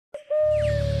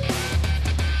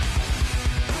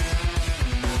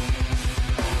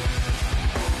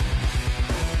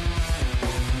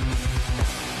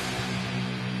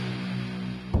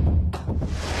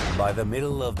By the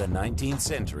middle of the 19th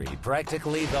century,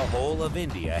 practically the whole of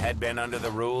India had been under the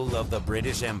rule of the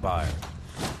British Empire.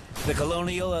 The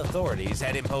colonial authorities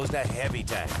had imposed a heavy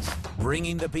tax,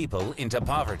 bringing the people into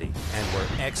poverty, and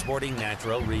were exporting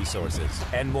natural resources.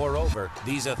 And moreover,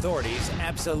 these authorities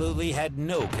absolutely had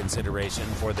no consideration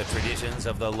for the traditions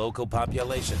of the local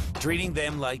population, treating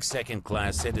them like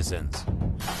second-class citizens.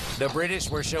 The British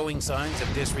were showing signs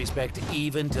of disrespect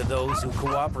even to those who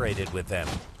cooperated with them.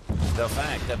 The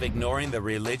fact of ignoring the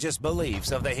religious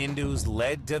beliefs of the Hindus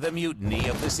led to the mutiny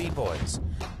of the sepoys,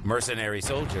 mercenary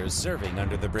soldiers serving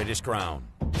under the British Crown.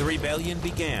 The rebellion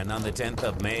began on the 10th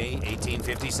of May,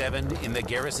 1857, in the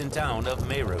garrison town of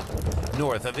Meerut,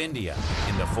 north of India,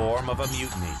 in the form of a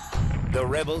mutiny. The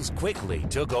rebels quickly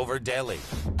took over Delhi.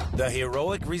 The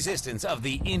heroic resistance of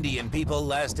the Indian people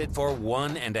lasted for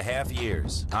 1.5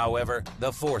 years. However,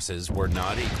 the forces were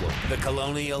not equal. The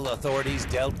colonial authorities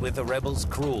dealt with the rebels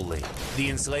cruelly. The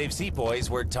enslaved sepoys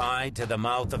were tied to the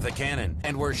mouth of the cannon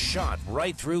and were shot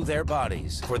right through their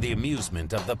bodies for the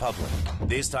amusement of the public.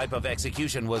 This type of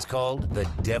execution was called the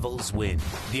Devil's Wind.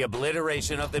 The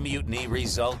obliteration of the mutiny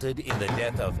resulted in the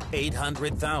death of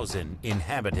 800,000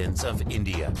 inhabitants of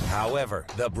India. However,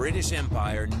 the British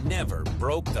Empire never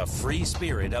broke the free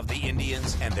spirit of the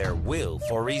Indians and their will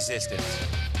for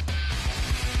resistance.